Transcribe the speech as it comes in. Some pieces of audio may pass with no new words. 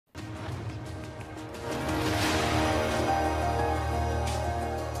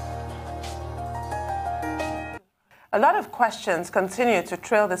A lot of questions continue to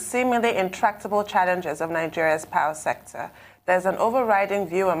trail the seemingly intractable challenges of Nigeria's power sector. There's an overriding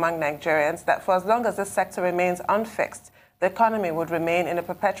view among Nigerians that for as long as this sector remains unfixed, the economy would remain in a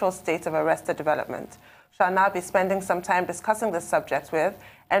perpetual state of arrested development. Shall now be spending some time discussing this subject with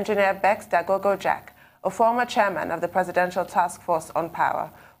Engineer Beks Dagogo-Jack, a former chairman of the Presidential Task Force on Power.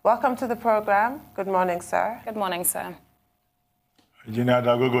 Welcome to the program. Good morning, sir. Good morning, sir. Engineer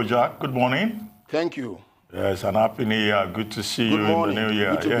Dagogo-Jack, good morning. Thank you. Yes, and happy New Year. Good to see you morning. In the new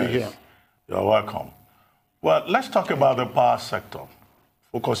year. Good to be here. You're welcome. Well, let's talk about the power sector,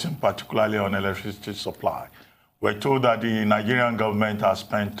 focusing particularly on electricity supply. We're told that the Nigerian government has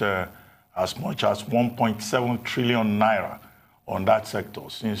spent as much as 1.7 trillion naira on that sector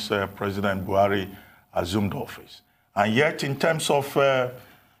since President Buhari assumed office. And yet, in terms of,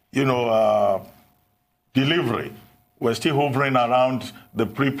 delivery, we're still hovering around the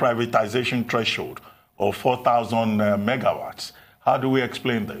pre-privatization threshold of 4,000 megawatts. How do we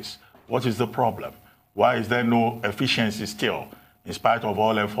explain this? What is the problem? Why is there no efficiency still, in spite of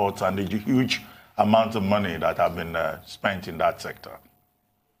all efforts and the huge amount of money that have been spent in that sector?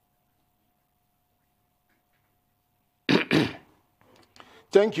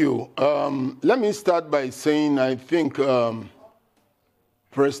 Thank you. Let me start by saying I think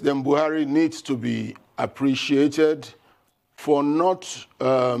President Buhari needs to be appreciated for not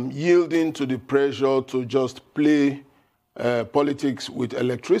yielding to the pressure to just play politics with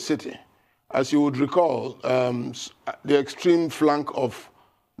electricity. As you would recall, the extreme flank of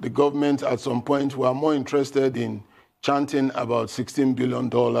the government at some point were more interested in chanting about $16 billion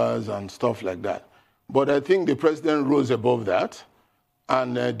and stuff like that. But I think the president rose above that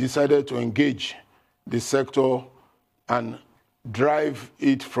and decided to engage the sector and drive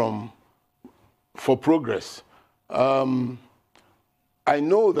it for progress. I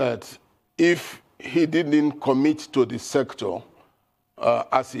know that if he didn't commit to the sector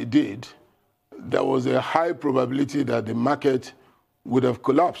as he did, there was a high probability that the market would have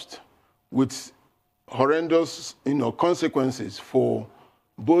collapsed with horrendous consequences for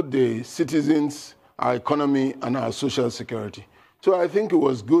both the citizens, our economy, and our social security. So I think it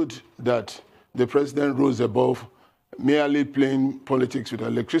was good that the president rose above merely playing politics with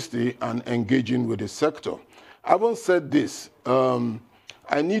electricity and engaging with the sector. Having said this,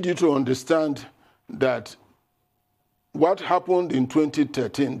 I need you to understand that what happened in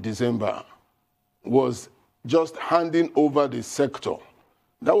 2013, December, was just handing over the sector.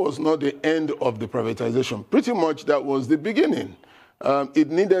 That was not the end of the privatization. Pretty much that was the beginning. It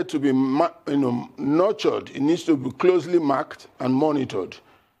needed to be nurtured. It needs to be closely marked and monitored.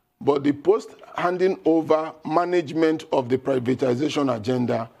 But the post-handing over management of the privatization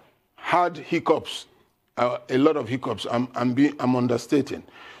agenda had hiccups, a lot of hiccups. I'm understating.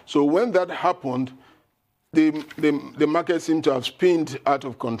 So when that happened, the market seemed to have spinned out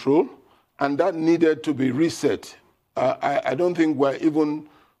of control, and that needed to be reset. I don't think we're even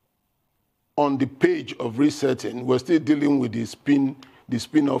on the page of resetting. We're still dealing with the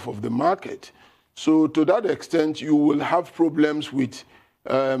spin-off of the market. So to that extent, you will have problems with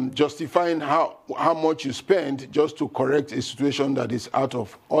justifying how much you spend just to correct a situation that is out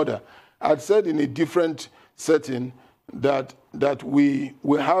of order. I'd said in a different setting that we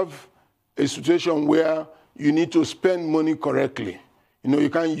have a situation where you need to spend money correctly. You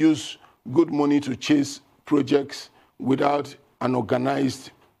can't use good money to chase projects without an organized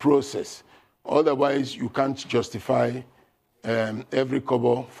process. Otherwise, you can't justify every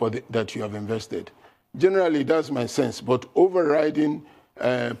kobo that you have invested. Generally, that's my sense. But overriding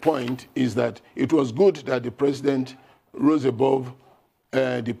point is that it was good that the president rose above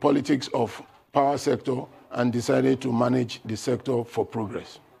the politics of power sector and decided to manage the sector for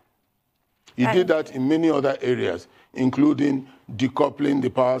progress. He did that in many other areas, including decoupling the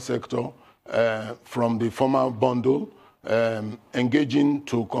power sector from the former bundle, engaging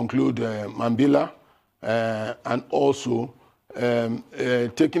to conclude Mambila, and also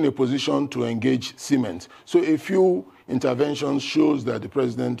taking a position to engage Siemens. So a few interventions shows that the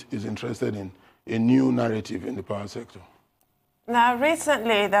president is interested in a new narrative in the power sector. Now,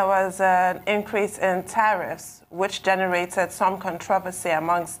 recently there was an increase in tariffs, which generated some controversy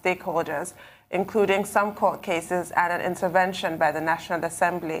among stakeholders, including some court cases and an intervention by the National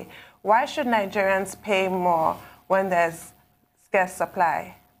Assembly. Why should Nigerians pay more when there's scarce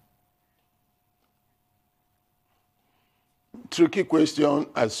supply? Tricky question,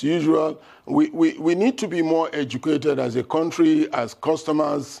 as usual. We need to be more educated as a country, as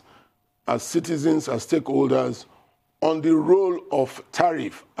customers, as citizens, as stakeholders, on the role of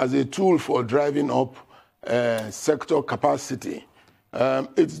tariff as a tool for driving up sector capacity.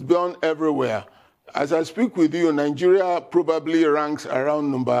 It's done everywhere. As I speak with you, Nigeria probably ranks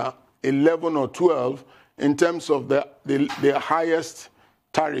around number 11 or 12 in terms of the highest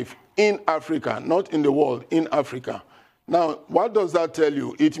tariff in Africa, not in the world, in Africa. Now, what does that tell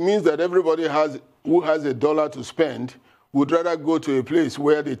you? It means that everybody who has a dollar to spend would rather go to a place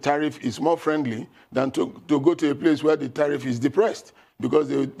where the tariff is more friendly than to go to a place where the tariff is depressed. Because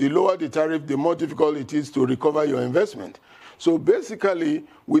the lower the tariff, the more difficult it is to recover your investment. So basically,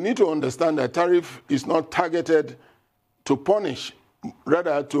 we need to understand that tariff is not targeted to punish,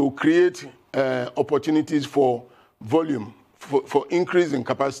 rather to create opportunities for volume, for increase in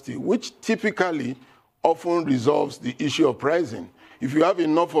capacity, which typically often resolves the issue of pricing. If you have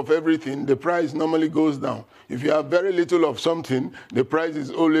enough of everything, the price normally goes down. If you have very little of something, the price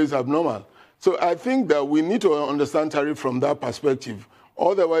is always abnormal. So I think that we need to understand tariff from that perspective.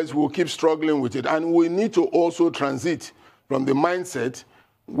 Otherwise, we'll keep struggling with it. And we need to also transit from the mindset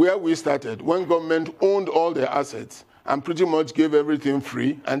where we started, when government owned all the assets and pretty much gave everything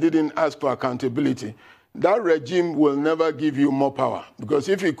free and didn't ask for accountability. That regime will never give you more power, because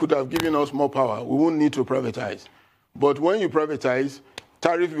if it could have given us more power, we wouldn't need to privatize. But when you privatize,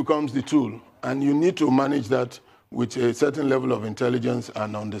 tariff becomes the tool, and you need to manage that with a certain level of intelligence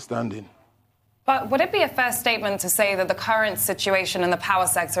and understanding. But would it be a fair statement to say that the current situation in the power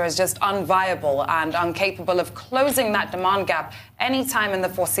sector is just unviable and incapable of closing that demand gap anytime in the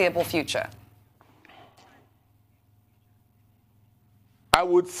foreseeable future? I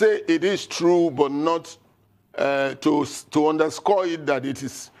would say it is true, but not to underscore it that it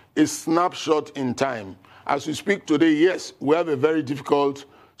is a snapshot in time. As we speak today, yes, we have a very difficult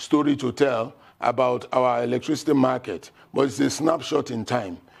story to tell about our electricity market, but it's a snapshot in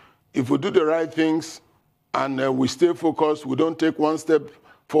time. If we do the right things and we stay focused, we don't take one step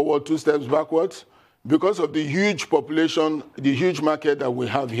forward, two steps backwards, because of the huge population, the huge market that we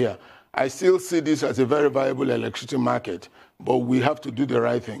have here, I still see this as a very viable electricity market, but we have to do the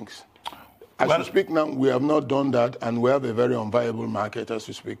right things. As we speak now, we have not done that, and we have a very unviable market as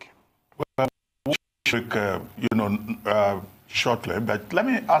we speak. Well, we'll speak, shortly, but let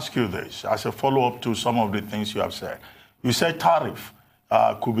me ask you this as a follow-up to some of the things you have said. You said tariff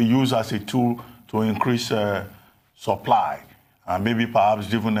could be used as a tool to increase supply and maybe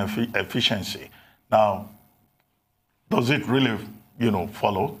perhaps even efficiency. Now, does it really,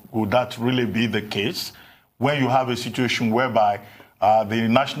 follow? Would that really be the case when you have a situation whereby the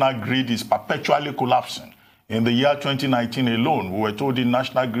national grid is perpetually collapsing? In the year 2019 alone, we were told the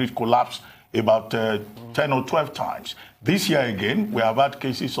national grid collapsed about 10 or 12 times. This year again, we have had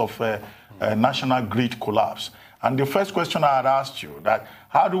cases of national grid collapse. And the first question I had asked you, that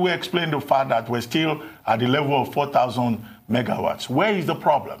how do we explain the fact that we're still at the level of 4,000 megawatts? Where is the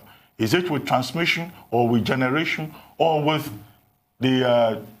problem? Is it with transmission or with generation or with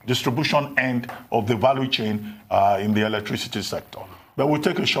the distribution end of the value chain in the electricity sector? But we'll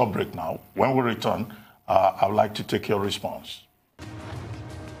take a short break now. When we return, I would like to take your response.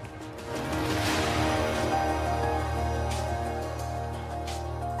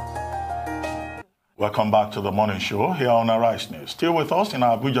 Welcome back to the morning show here on Arise News. Still with us in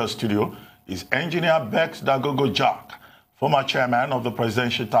our Abuja studio is engineer Beks Dagogo-Jack, former chairman of the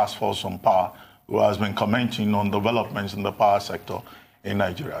Presidential Task Force on Power, who has been commenting on developments in the power sector in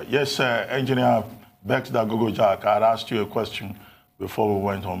Nigeria. Yes, engineer Beks Dagogo-Jack, I had asked you a question before we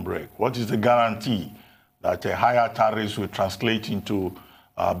went on break. What is the guarantee that a higher tariffs will translate into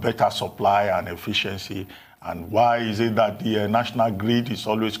better supply and efficiency? And why is it that the national grid is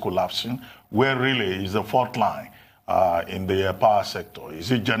always collapsing? Where really is the fault line in the power sector?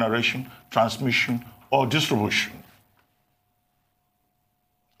 Is it generation, transmission, or distribution?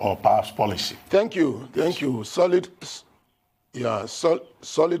 Or perhaps policy? Thank you. Thank you. Solid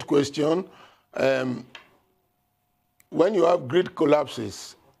question. When you have grid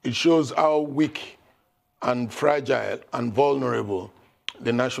collapses, it shows how weak and fragile and vulnerable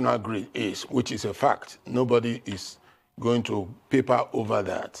the national grid is, which is a fact. Nobody is going to paper over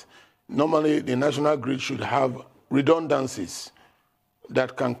that. Normally, the national grid should have redundancies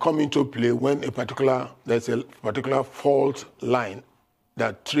that can come into play when there's a particular fault line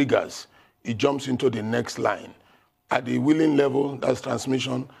that triggers. It jumps into the next line. At the wheeling level, that's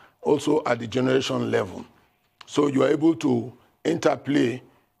transmission, also at the generation level. So you are able to interplay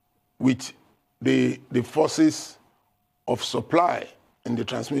with the forces of supply in the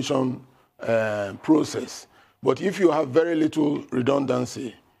transmission process. But if you have very little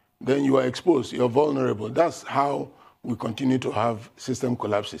redundancy, then you are exposed, you're vulnerable. That's how we continue to have system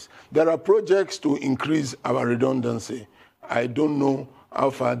collapses. There are projects to increase our redundancy. I don't know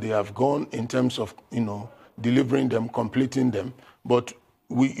how far they have gone in terms of, delivering them, completing them, but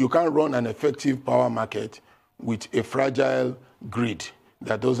you can't run an effective power market with a fragile grid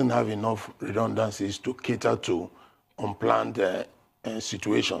that doesn't have enough redundancies to cater to unplanned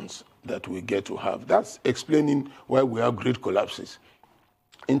situations that we get to have. That's explaining why we have grid collapses.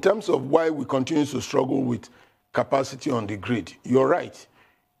 In terms of why we continue to struggle with capacity on the grid, you're right.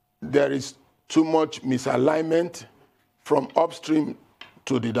 There is too much misalignment from upstream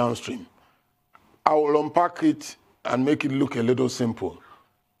to the downstream. I will unpack it and make it look a little simple.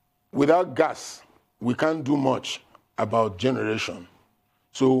 Without gas, we can't do much about generation.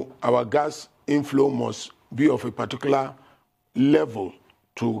 So our gas inflow must be of a particular level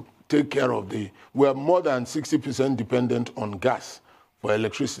to take care of we are more than 60% dependent on gas for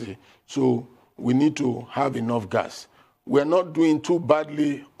electricity. So we need to have enough gas. We're not doing too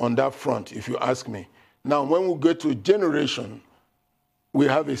badly on that front, if you ask me. Now, when we get to generation, we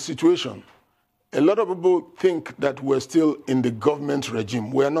have a situation. A lot of people think that we're still in the government regime.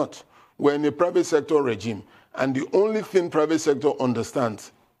 We're not. We're in a private sector regime. And the only thing private sector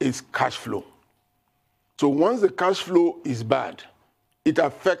understands is cash flow. So once the cash flow is bad, it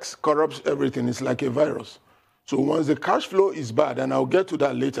affects, corrupts everything. It's like a virus. So once the cash flow is bad, and I'll get to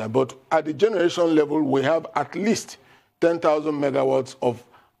that later, but at the generation level, we have at least 10,000 megawatts of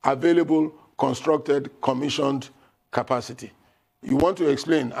available, constructed, commissioned capacity. You want to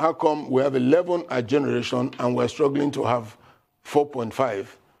explain how come we have 11 at generation and we're struggling to have 4.5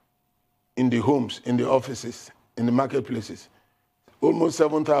 in the homes, in the offices, in the marketplaces. Almost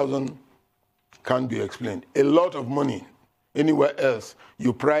 7,000 can't be explained. A lot of money. Anywhere else,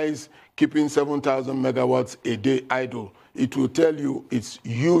 you price keeping 7,000 megawatts a day idle. It will tell you it's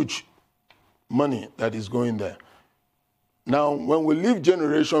huge money that is going there. Now, when we leave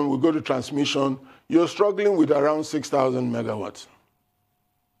generation, we go to transmission, you're struggling with around 6,000 megawatts.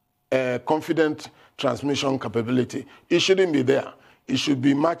 Confident transmission capability. It shouldn't be there. It should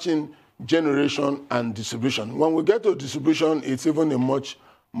be matching generation and distribution. When we get to distribution, it's even a much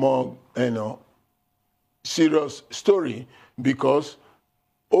more, serious story, because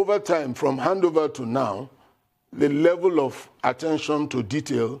over time, from handover to now, the level of attention to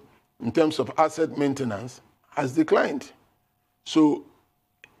detail in terms of asset maintenance has declined. So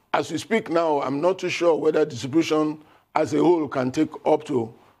as we speak now, I'm not too sure whether distribution as a whole can take up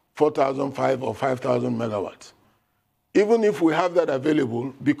to 4,500 or 5,000 megawatts. Even if we have that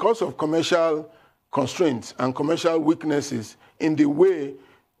available, because of commercial constraints and commercial weaknesses in the way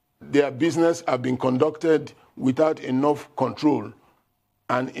their business have been conducted without enough control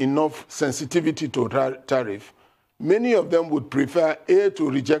and enough sensitivity to tariff, many of them would prefer A, to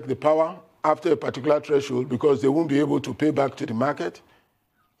reject the power after a particular threshold because they won't be able to pay back to the market,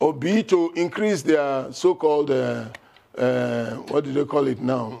 or B, to increase their so-called, what do they call it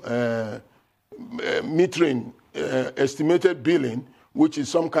now, metering, estimated billing, which is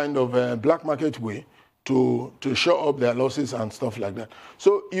some kind of black market way to show up their losses and stuff like that.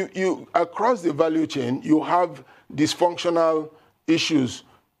 So you across the value chain, you have dysfunctional issues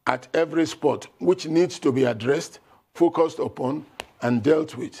at every spot, which needs to be addressed, focused upon, and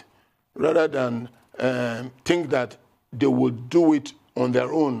dealt with, rather than think that they will do it on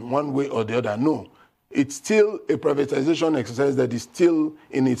their own, one way or the other. No. It's still a privatization exercise that is still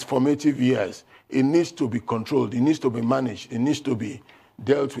in its formative years. It needs to be controlled. It needs to be managed. It needs to be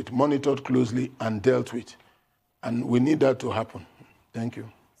dealt with, monitored closely, and dealt with. And we need that to happen. Thank you.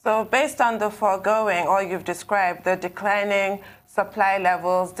 So based on the foregoing, or you've described, the declining supply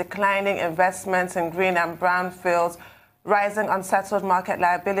levels, declining investments in green and brown fields, rising unsettled market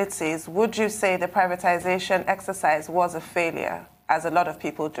liabilities, would you say the privatization exercise was a failure, as a lot of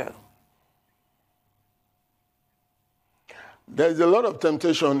people do? There's a lot of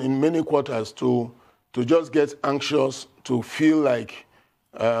temptation in many quarters to just get anxious, to feel like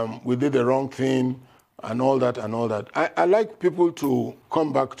we did the wrong thing and all that and all that. I like people to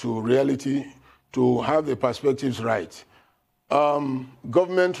come back to reality, to have the perspectives right.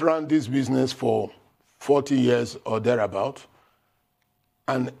 Government ran this business for 40 years or thereabout,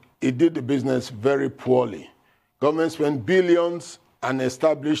 and it did the business very poorly. Government spent billions and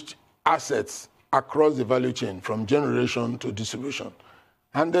established assets across the value chain, from generation to distribution,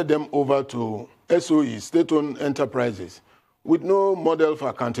 handed them over to SOEs, state-owned enterprises, with no model for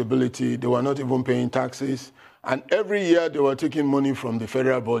accountability. They were not even paying taxes, and every year they were taking money from the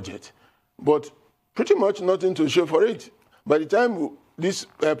federal budget, but pretty much nothing to show for it. By the time this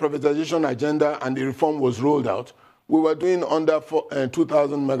privatization agenda and the reform was rolled out, we were doing under 2,000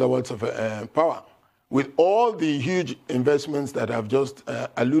 megawatts of power, with all the huge investments that I've just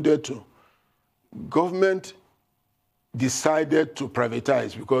alluded to. Government decided to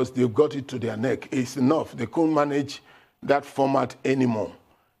privatize because they've got it to their neck. It's enough. They couldn't manage that format anymore.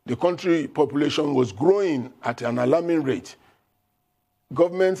 the country population was growing at an alarming rate,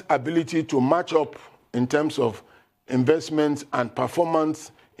 government's ability to match up in terms of investments and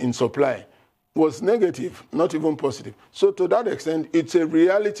performance in supply was negative, not even positive. So to that extent, it's a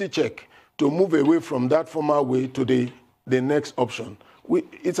reality check to move away from that former way to the next option.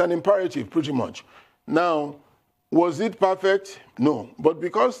 It's an imperative, pretty much. Now, was it perfect? No. But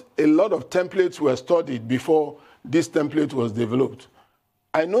because a lot of templates were studied before this template was developed,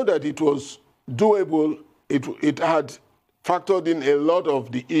 I know that it was doable. It had factored in a lot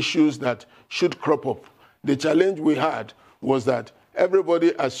of the issues that should crop up. The challenge we had was that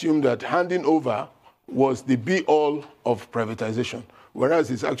everybody assumed that handing over was the be-all of privatization,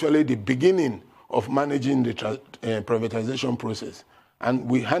 whereas it's actually the beginning of managing the privatization process. And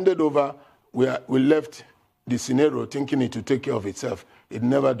we handed over, we left the scenario thinking it to take care of itself. It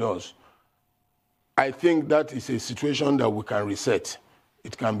never does. I think that is a situation that we can reset.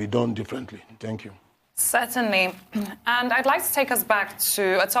 It can be done differently. Thank you. Certainly. And I'd like to take us back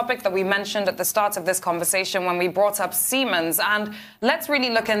to a topic that we mentioned at the start of this conversation when we brought up Siemens. And let's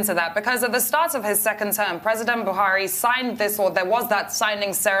really look into that, because at the start of his second term, President Buhari signed this, or there was that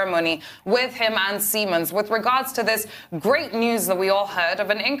signing ceremony with him and Siemens with regards to this great news that we all heard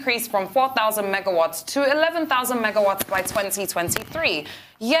of an increase from 4,000 megawatts to 11,000 megawatts by 2023.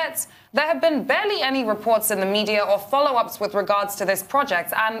 Yet, there have been barely any reports in the media or follow-ups with regards to this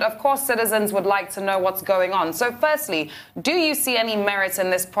project. And, of course, citizens would like to know what's going on. So, firstly, do you see any merit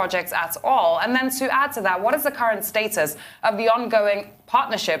in this project at all? And then to add to that, what is the current status of the ongoing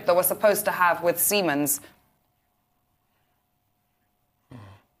partnership that we're supposed to have with Siemens?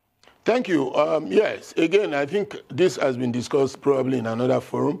 Thank you. Yes, again, I think this has been discussed probably in another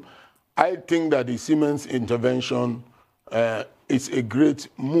forum. I think that the Siemens intervention is a great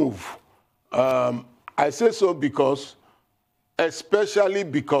move. I say so especially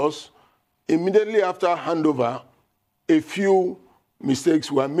because immediately after handover, a few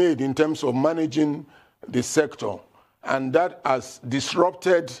mistakes were made in terms of managing the sector. And that has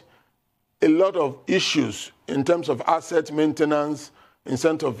disrupted a lot of issues in terms of asset maintenance, in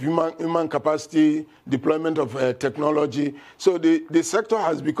terms of human capacity, deployment of technology. So the sector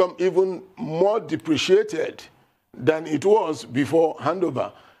has become even more depreciated than it was before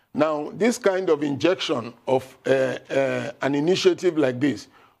handover. Now, this kind of injection of an initiative like this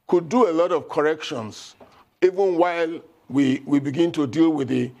could do a lot of corrections, even while we begin to deal with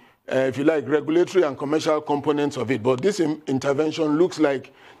the, if you like, regulatory and commercial components of it. But this intervention looks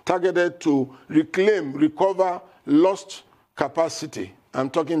like targeted to recover lost capacity. I'm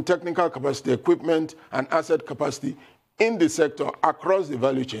talking technical capacity, equipment, and asset capacity in the sector across the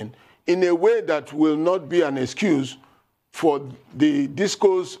value chain in a way that will not be an excuse for the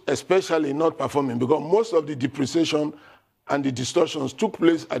discos especially not performing, because most of the depreciation and the distortions took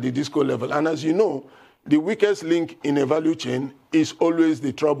place at the disco level. And as you know, the weakest link in a value chain is always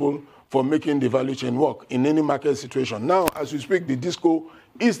the trouble for making the value chain work in any market situation. Now, as we speak, the disco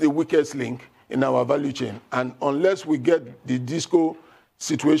is the weakest link in our value chain. And unless we get the disco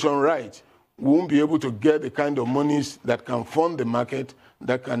situation right, we won't be able to get the kind of monies that can fund the market,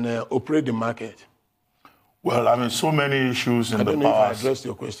 that can operate the market. Well, I mean, so many issues in the power. I don't know if I addressed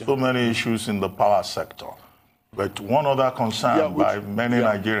your question. So many issues in the power sector. But one other concern by many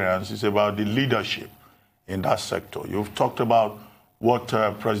Nigerians is about the leadership in that sector. You've talked about what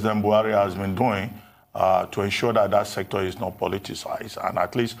President Buhari has been doing to ensure that that sector is not politicized. And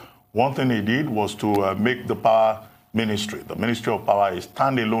at least one thing he did was to make the power ministry, the Ministry of Power, a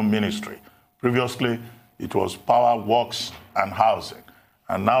standalone ministry. Previously, it was Power, Works, and Housing.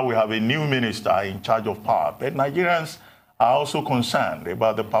 And now we have a new minister in charge of power. But Nigerians are also concerned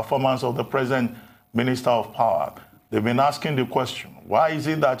about the performance of the present Minister of Power. They've been asking the question, why is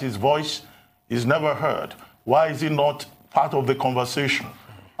it that his voice is never heard? Why is he not part of the conversation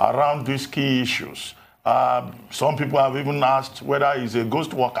around these key issues? Some people have even asked whether he's a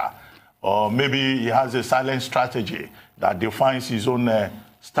ghost worker, or maybe he has a silent strategy that defines his own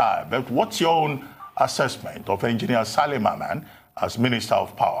style. But what's your own assessment of Engineer Salim Aman as Minister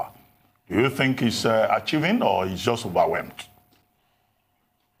of Power? Do you think he's achieving, or he's just overwhelmed?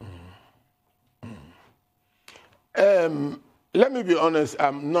 Let me be honest,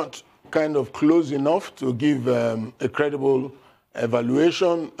 I'm not kind of close enough to give a credible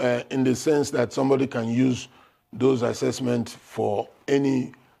evaluation in the sense that somebody can use those assessments for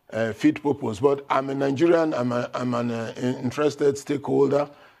any fit purpose. But I'm a Nigerian, I'm an interested stakeholder.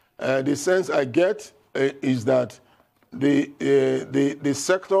 The sense I get is that the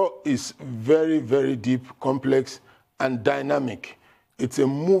sector is very, very deep, complex, and dynamic. It's a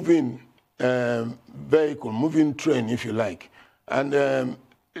moving vehicle, moving train, if you like. And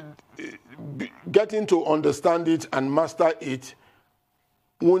getting to understand it and master it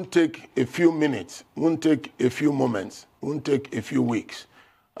won't take a few minutes, won't take a few moments, won't take a few weeks.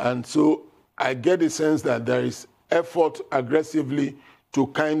 And so I get a sense that there is effort aggressively to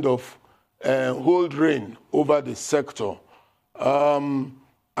kind of hold rein over the sector. I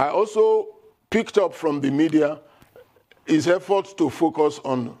also picked up from the media his effort to focus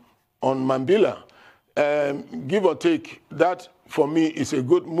on Mambila. Give or take, that for me is a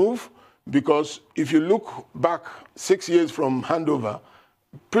good move, because if you look back 6 years from handover,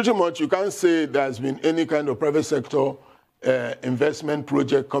 pretty much you can't say there's been any kind of private sector investment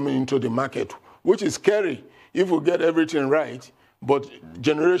project coming into the market, which is scary if we get everything right, but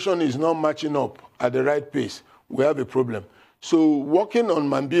generation is not matching up at the right pace. We have a problem. So working on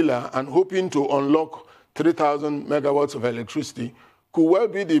Mambila and hoping to unlock 3,000 megawatts of electricity could well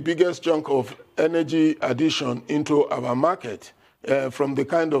be the biggest chunk of energy addition into our market from the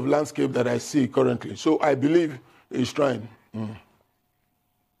kind of landscape that I see currently. So I believe it's trying.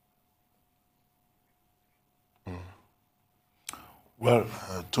 Well,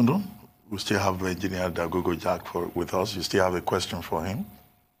 Tundu, we still have Engineer Dagogo-Jack with us. You still have a question for him?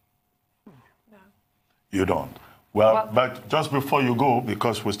 No. You don't? Well, but just before you go,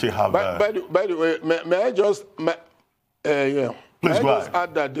 because we still have... By the way, may I just... yeah. Please go ahead.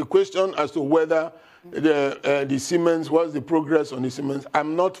 Add that the question as to whether the Siemens, what's the progress on the Siemens,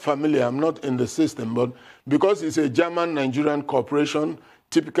 I'm not familiar, I'm not in the system, but because it's a German-Nigerian corporation,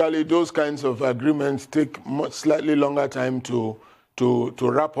 typically those kinds of agreements take slightly longer time to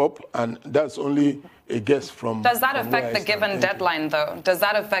wrap up, and that's only a guess from... Does that affect the given deadline, though? Does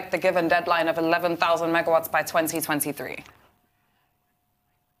that affect the given deadline of 11,000 megawatts by 2023?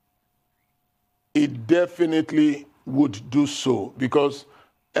 It definitely would do so, because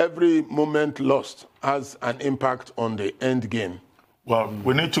every moment lost has an impact on the end game. Well,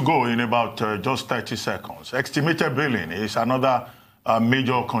 we need to go in about just 30 seconds. Estimated billing is another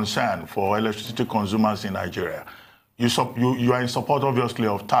major concern for electricity consumers in Nigeria. You are in support, obviously,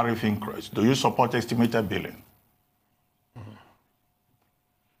 of tariff increase. Do you support estimated billing?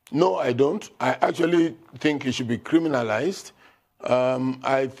 No, I don't. I actually think it should be criminalized.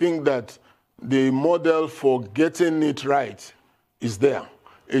 I think that the model for getting it right is there.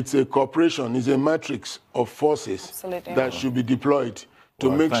 It's a corporation, it's a matrix of forces that should be deployed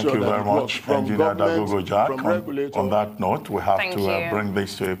to make sure that it works from government, from regulators. On that note, we have to bring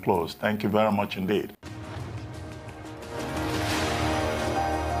this to a close. Thank you very much indeed.